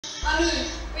Mommy,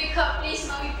 wake up please,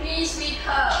 Mommy, please wake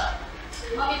up.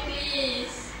 Mommy,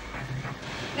 please.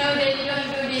 No, Daddy, don't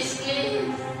do this,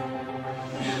 please.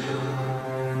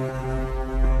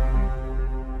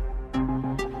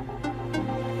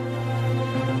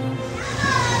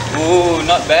 Ooh,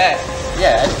 not bad.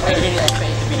 Yeah, I didn't expect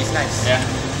it to be this nice. Yeah.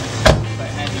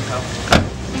 Quite nice you come.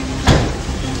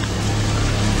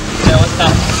 That was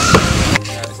tough.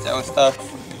 Yeah, that was tough.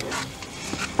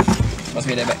 Must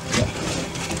be that bag. Yeah.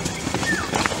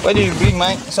 Why did you bring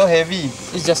mine? So heavy.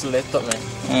 It's just a laptop,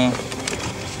 man.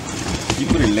 You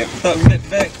put a laptop in that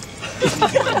bag.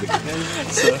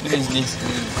 So what is this?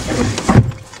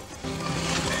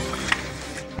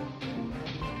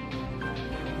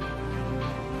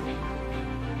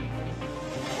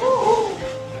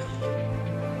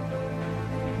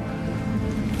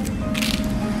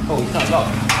 Oh, it's not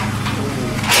locked.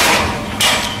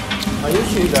 Are you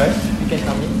sure, guys? You can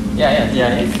come in?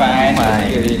 Yeah, it's fine.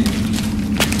 Fine.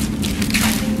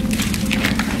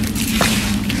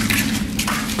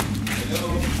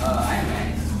 I'm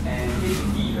Max, and here's the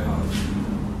key to the house.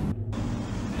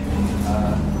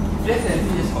 Just and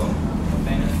just hold.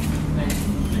 Thanks.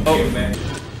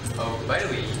 Oh, by the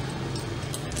way,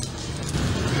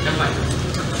 Nampak?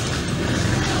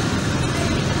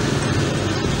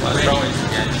 What's wrong with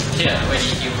you? Yeah, where did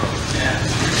you came from? Yeah.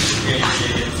 Okay.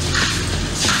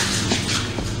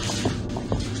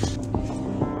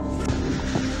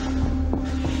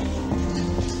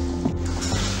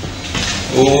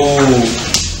 Oh,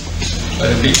 what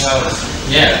a big house.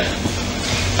 Yeah.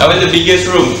 How about the biggest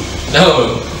room?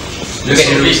 No. Look at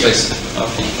the roof first.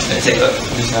 Okay, let's check out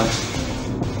this house.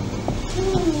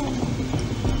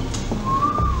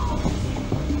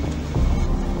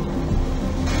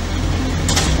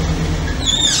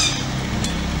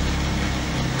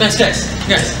 Guys.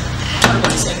 What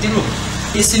about this empty room?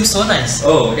 It seems so nice.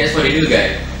 Oh, that's for the new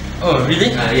guy. Oh, really?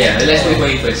 Yeah, let's wait for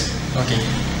him first. Okay.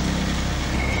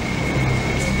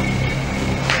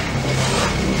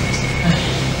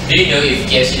 Do you know if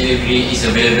KFC delivery is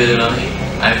available around here?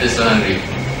 I'm just so hungry.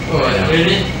 Oh,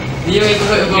 really? Do you ever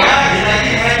heard about?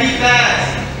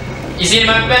 It's in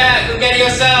my bag. Go get it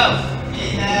yourself.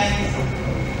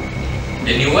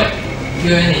 The new what?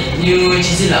 New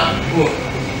cheesy lamb. Oh,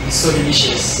 it's so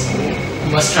delicious.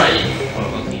 You must try it.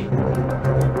 Oh, okay.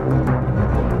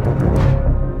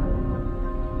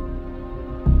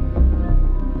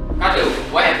 Carlo,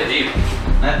 what happened to you?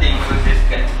 Nothing, it was just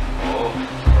cut. Oh,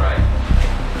 alright.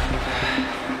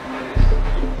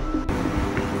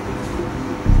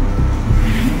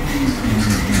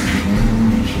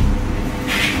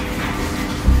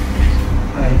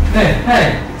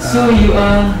 Hey. So you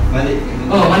are? Malik.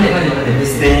 Oh, Malik.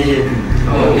 Stay here too.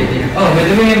 Oh, okay. Oh, by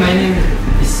the way, my name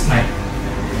is Mike.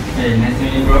 Hey, nice to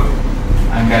meet you, bro.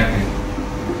 I'm Captain.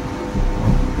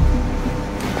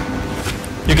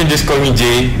 You can just call me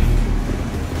Jay.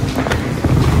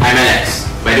 I'm Alex.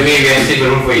 By the way, we have saved a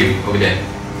room for you over there.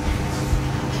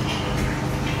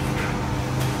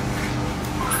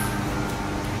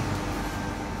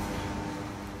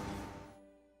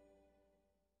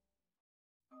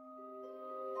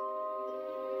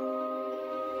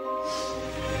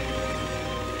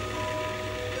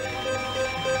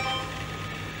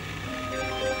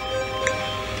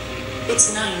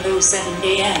 It's 9:07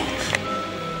 a.m.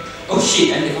 Oh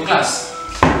shit, I'm late for class.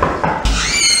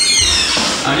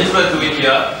 I'm just about to wake you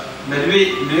up. By the way,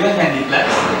 do you have handy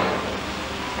class?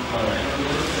 Alright.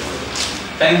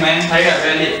 Thanks, man. Hurry up,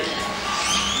 we're late.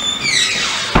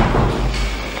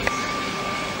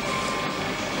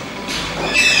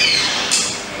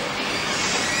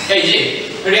 Hey Jay,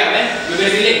 hurry up man, we're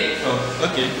gonna be late. Oh,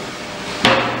 okay.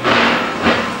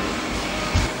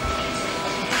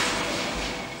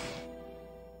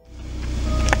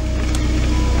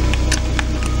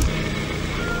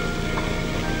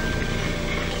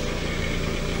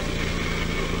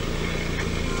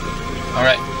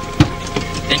 Alright.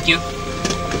 Thank you.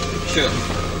 Sure.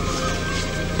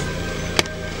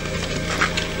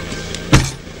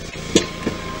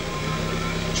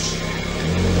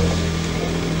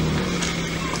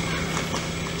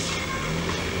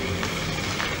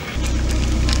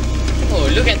 Oh,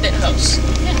 look at that house.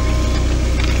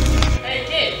 Hey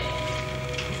kid,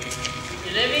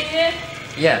 you living here?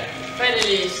 Yeah.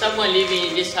 Finally, someone living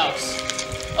in this house.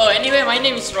 Oh, anyway, my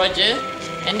name is Roger,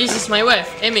 and this is my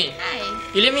wife, Amy. Hi.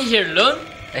 You living here alone?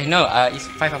 No, it's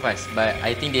 5 of us, but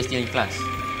I think they're still in class.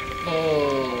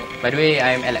 Oh, By the way,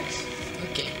 I'm Alex.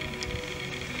 okay.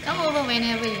 Come over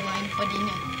whenever you want for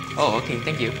dinner. Oh, okay,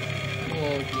 thank you.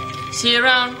 Oh, okay. See you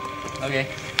around. Okay.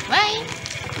 Bye.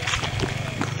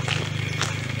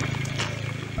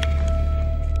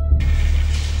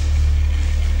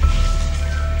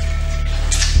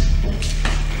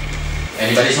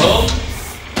 Anybody's home?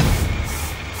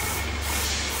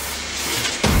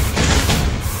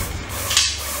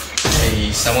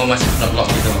 Hey, someone must have locked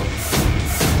the door.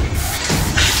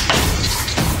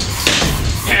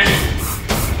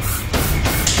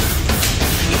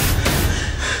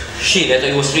 Shit, I thought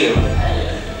it was real.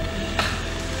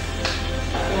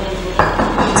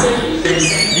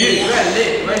 You are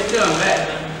late. Why still on bed?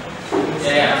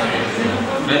 Yeah.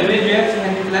 By the way, do you have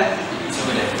handy flash? It's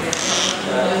over there.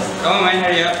 Come on, man,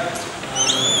 hurry up.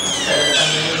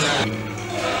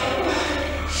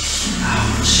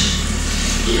 Ouch.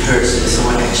 It hurts when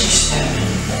someone actually stabbed me.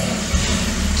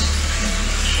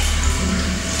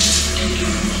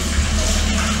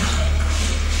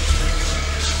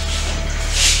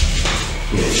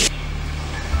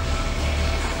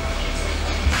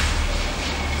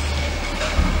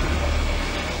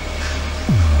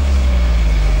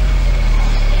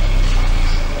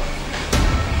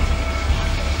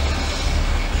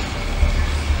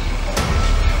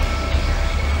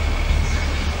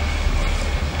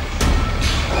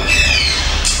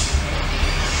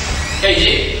 Hey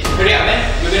Jay, hurry up man,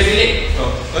 we're gonna be late.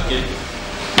 Oh, okay.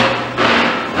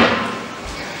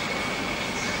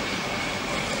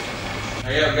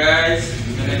 Hurry up, guys.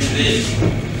 We're gonna be late.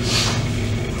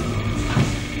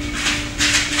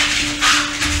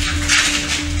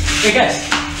 Hey guys,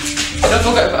 don't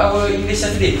forget about our English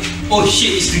Saturday. Oh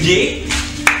shit, it's today?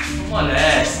 Come on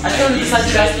Les, I told you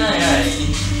Saturday last night guys.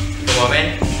 Come on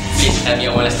man, please help me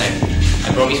out one last time.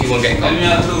 I promise we won't get Help caught. me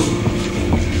out too.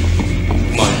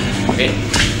 Come on, okay?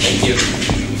 Thank you.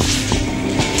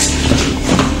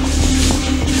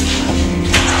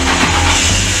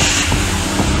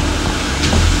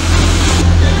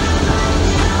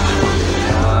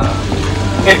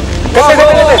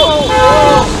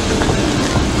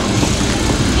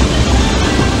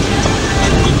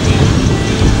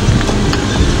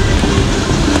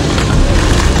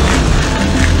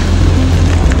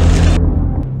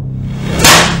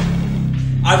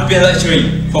 I've been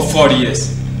lecturing for 40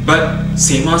 years, but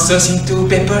same answers in 2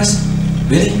 papers?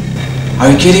 Really? Are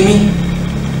you kidding me?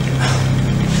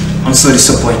 I'm so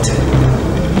disappointed.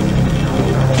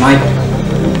 Mike,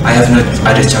 I have no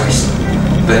other choice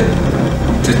but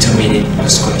to terminate your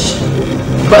scholarship.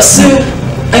 But sir,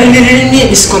 I really need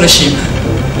this scholarship.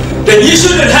 Then you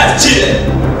shouldn't have cheated!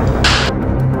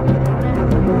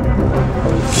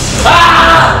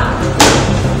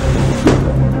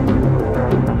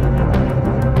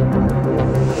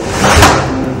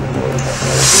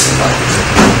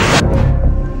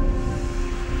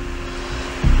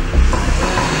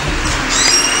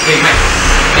 Hey Mike,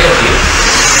 get over here.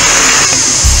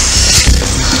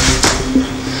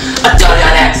 I told you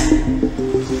Alex!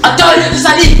 I told you to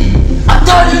study! I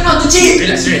told you not to cheat!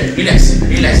 Relax.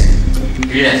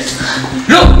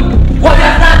 Look! What you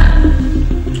have done!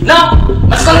 Now,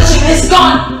 my scholarship is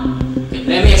gone! Okay,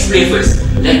 let me explain first.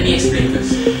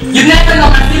 You never know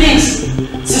my feelings!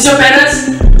 Since your parents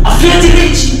are filthy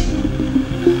rich!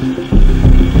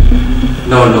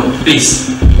 No, please.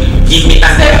 Give me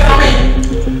time.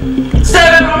 Stay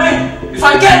away from me! If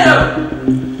I get them!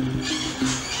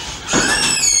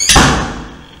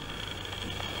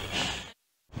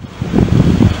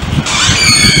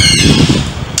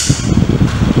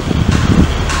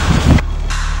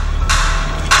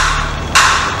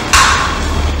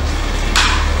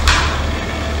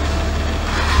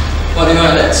 What do you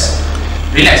want, Alex?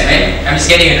 Relax, man. I'm just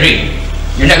getting a drink.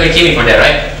 You're not gonna kill me for that,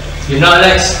 right? You know,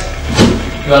 Alex,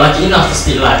 you are lucky enough to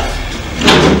still alive.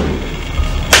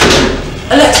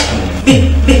 Alex!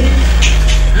 Big!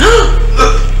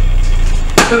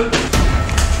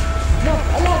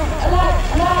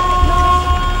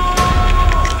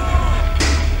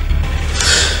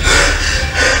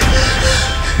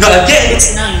 No, again!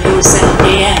 It's 9:07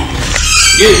 a.m.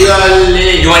 You are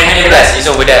late. You want to hand your glass? It's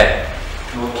over there.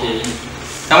 Okay.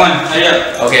 Come on, hurry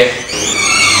up. Okay.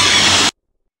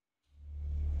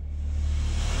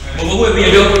 Move away, punya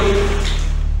dong.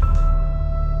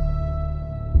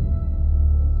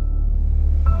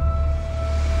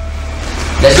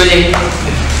 Let's go, Jay.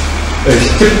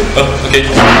 Oh, okay.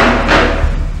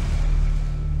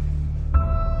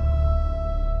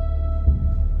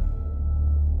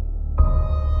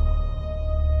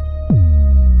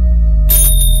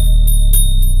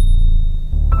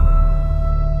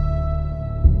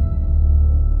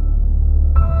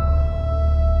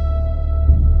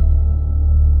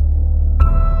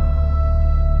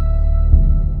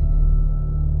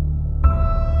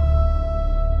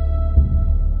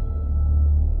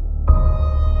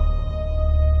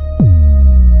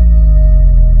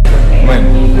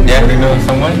 Yeah, do you know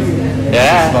someone?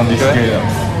 Yeah. From this sure. girl.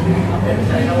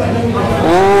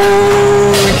 Oh.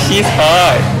 She's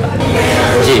hot.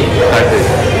 Jay, Carter,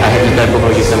 I have to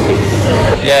tell you something.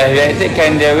 Yeah, we acted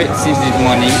kinda weird since this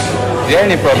morning. Is there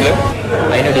any problem?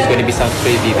 I know this is going to be sound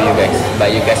crazy to you guys,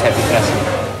 but you guys have to trust me.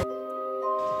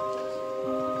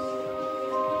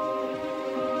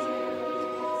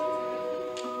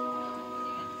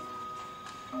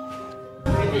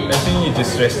 I think you're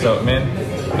just stressed out, man.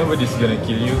 Nobody's gonna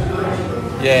kill you.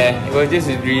 Yeah, it was just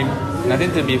a dream.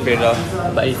 Nothing to be afraid of.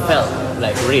 But it felt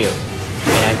like real,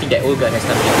 and I think that old guy has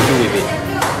something to do with it.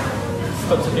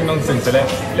 Stop talking nonsense,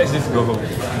 Alex. Let's just go home.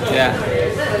 Yeah,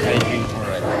 I agree.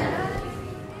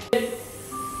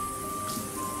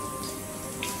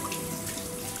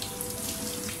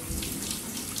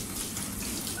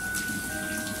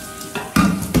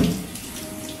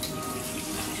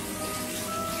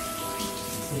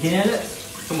 Okay, Alex.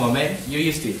 Come on, man. You're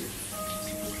used to it.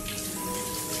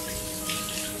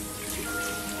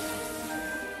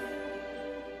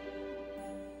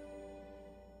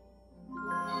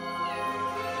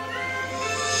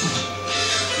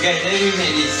 Guys, let me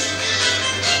make this.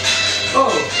 Oh!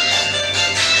 What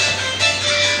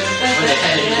the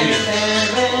hell are you doing?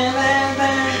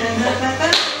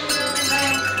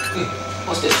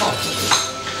 What's that song?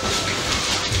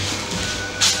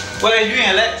 What are you doing,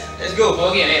 Alex? Let's go.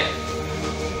 Okay, yeah.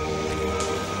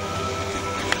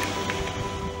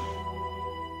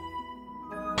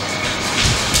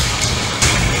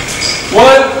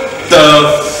 What the?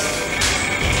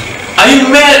 Are you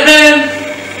mad, man?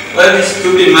 What is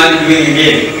stupid man doing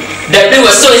again? That plane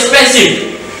was so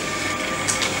expensive.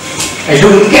 I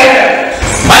don't care.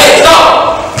 Balik,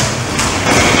 stop!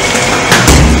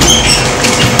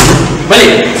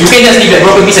 Balik, you can't just leave that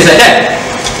broken pieces like that.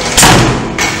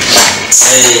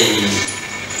 Hey.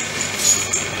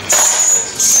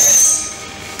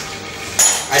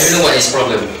 I don't know what is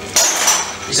problem.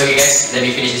 It's okay, guys. Let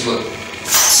me finish this work.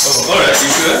 Oh, alright,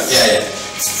 you sure? Yeah.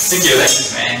 Thank you,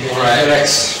 Alex, man. Alright,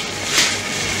 Alex.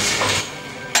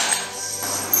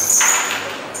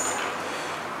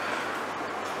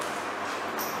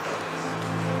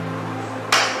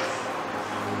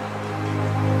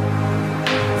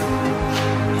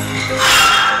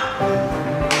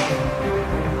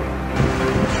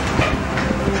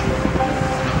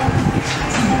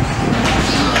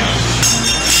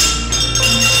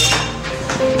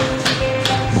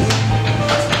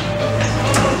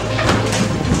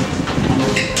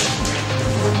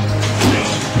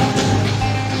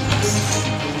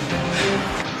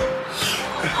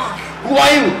 Who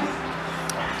are you?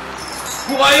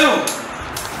 Who are you?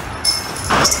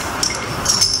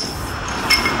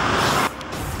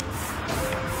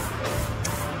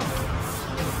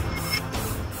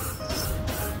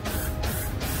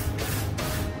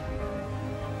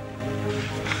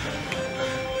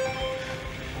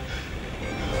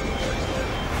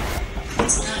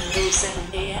 It's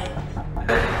 9:07 a.m.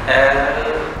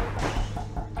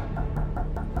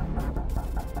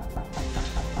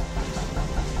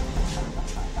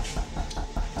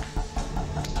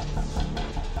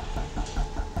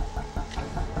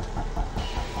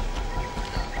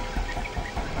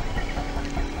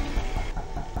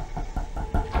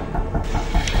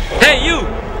 Hey, you!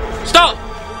 Stop!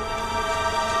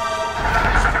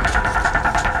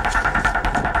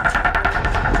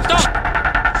 Stop!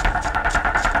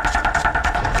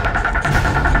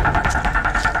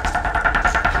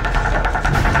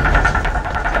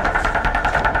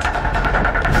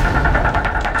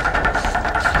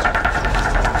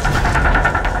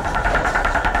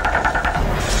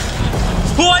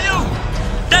 Who are you?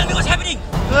 Tell me what's happening!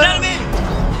 Tell me!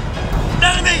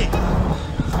 Tell me!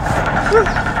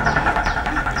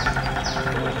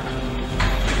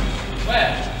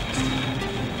 Where?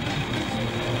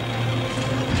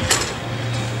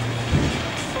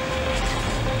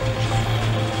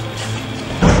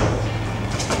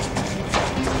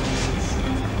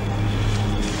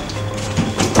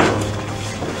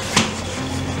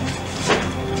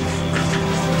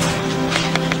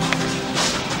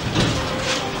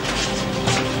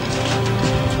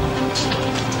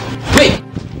 Wait!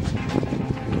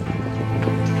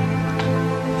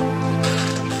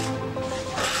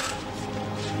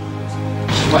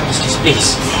 What is this place?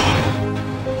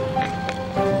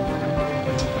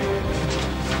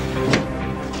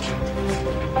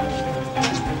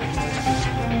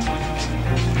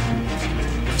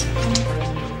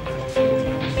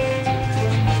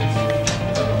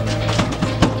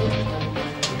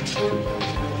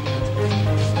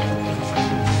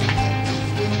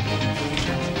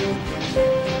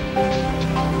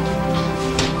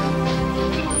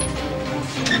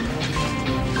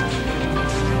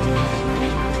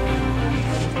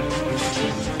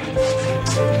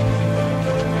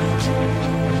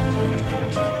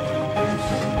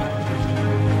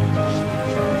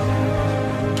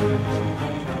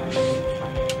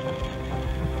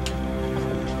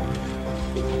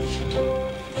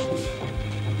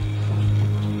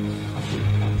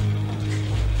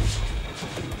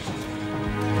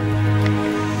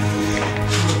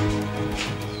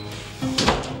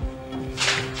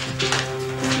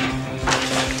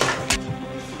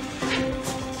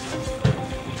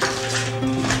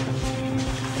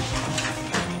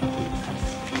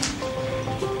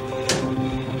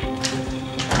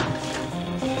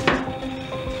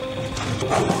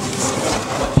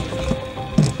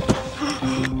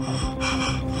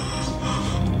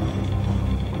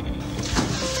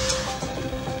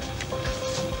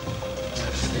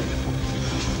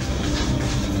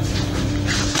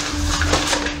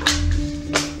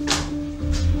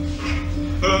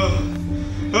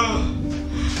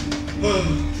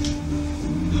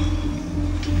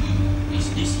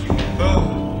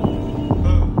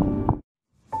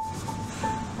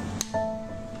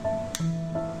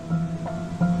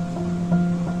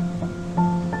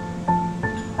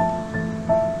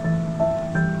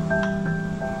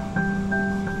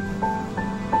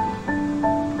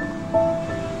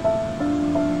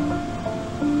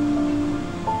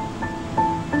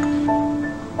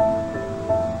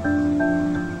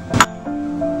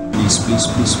 Please,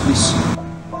 please, please, please.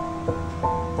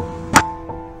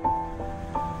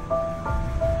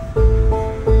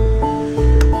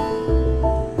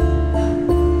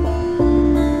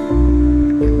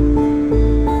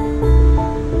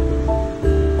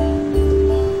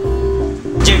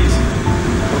 James.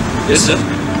 Yes, sir.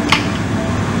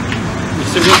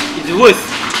 It's the worst.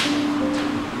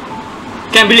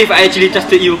 Can't believe I actually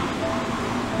trusted you.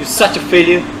 You're such a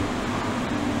failure.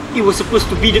 It was supposed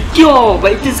to be the cure,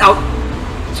 but it turns out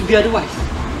to be otherwise.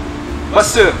 But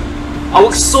sir, I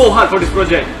worked so hard for this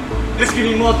project. Please give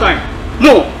me more time.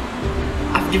 No!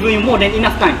 I've given you more than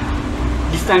enough time.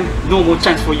 This time, no more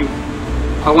chance for you.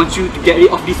 I want you to get rid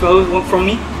of this flower from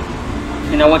me,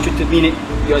 and I want you to terminate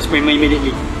your experiment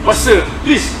immediately. But sir,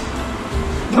 please!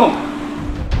 No!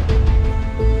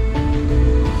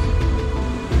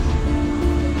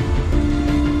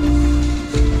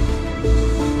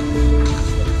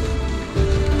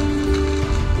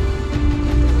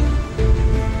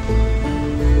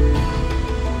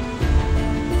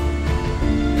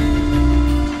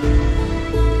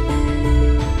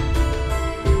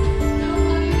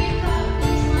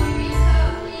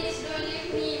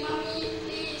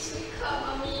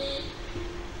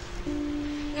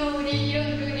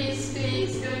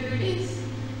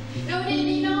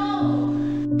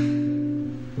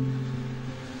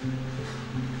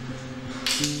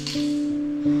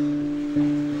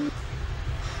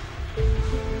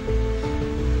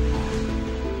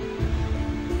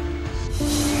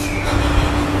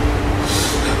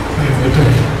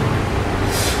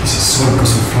 This is so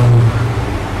because of flower.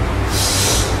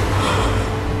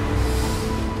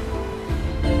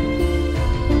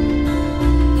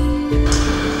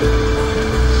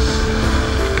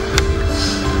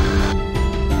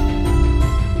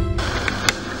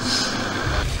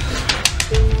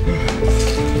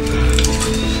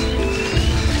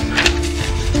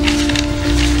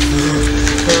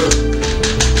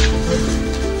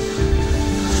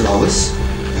 Flowers?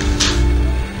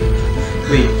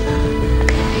 Wait.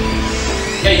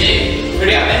 Hey Jay,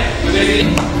 hurry up man. We're gonna be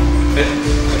late.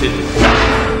 Okay.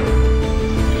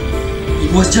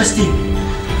 It was Justin.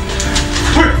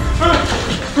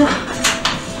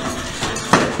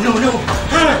 No, no.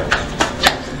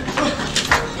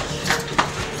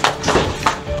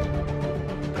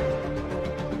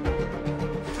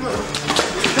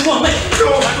 Come on man.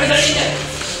 Apa dah ni?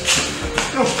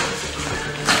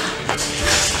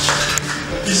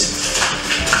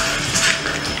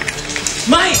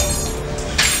 Mike!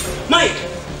 Mike!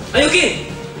 Are you okay?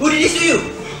 Who did this to you?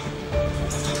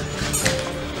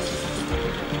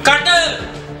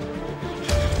 Carter!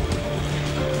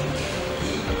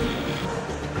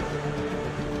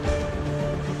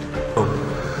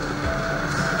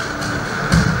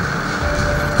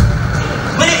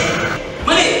 Malik!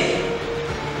 Malik!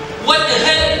 What the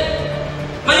hell?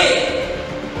 Malik!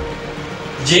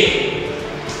 Jay?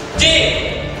 Jay!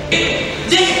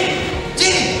 Jay!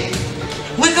 Jay!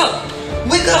 Wake up!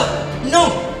 Wake up!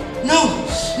 No! No!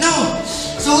 No!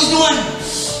 So who's the one?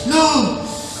 No!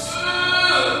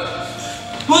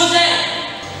 Who's that?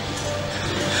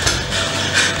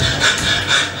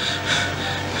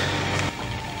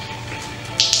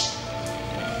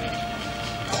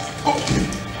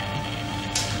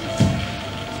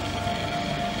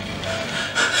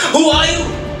 Who are you?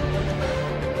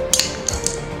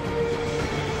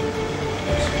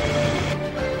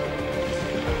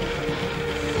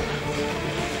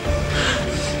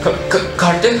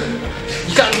 Carter?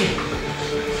 You can't be.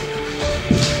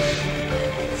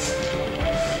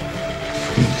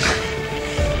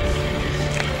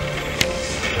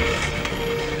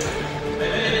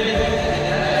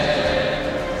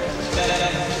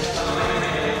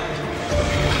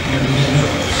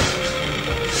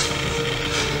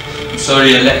 I'm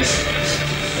sorry, Alex.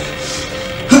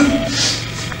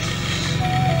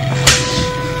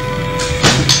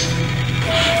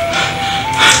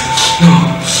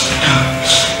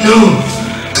 No!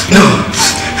 No!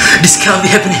 This can't be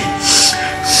happening.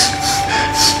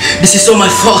 This is all my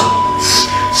fault.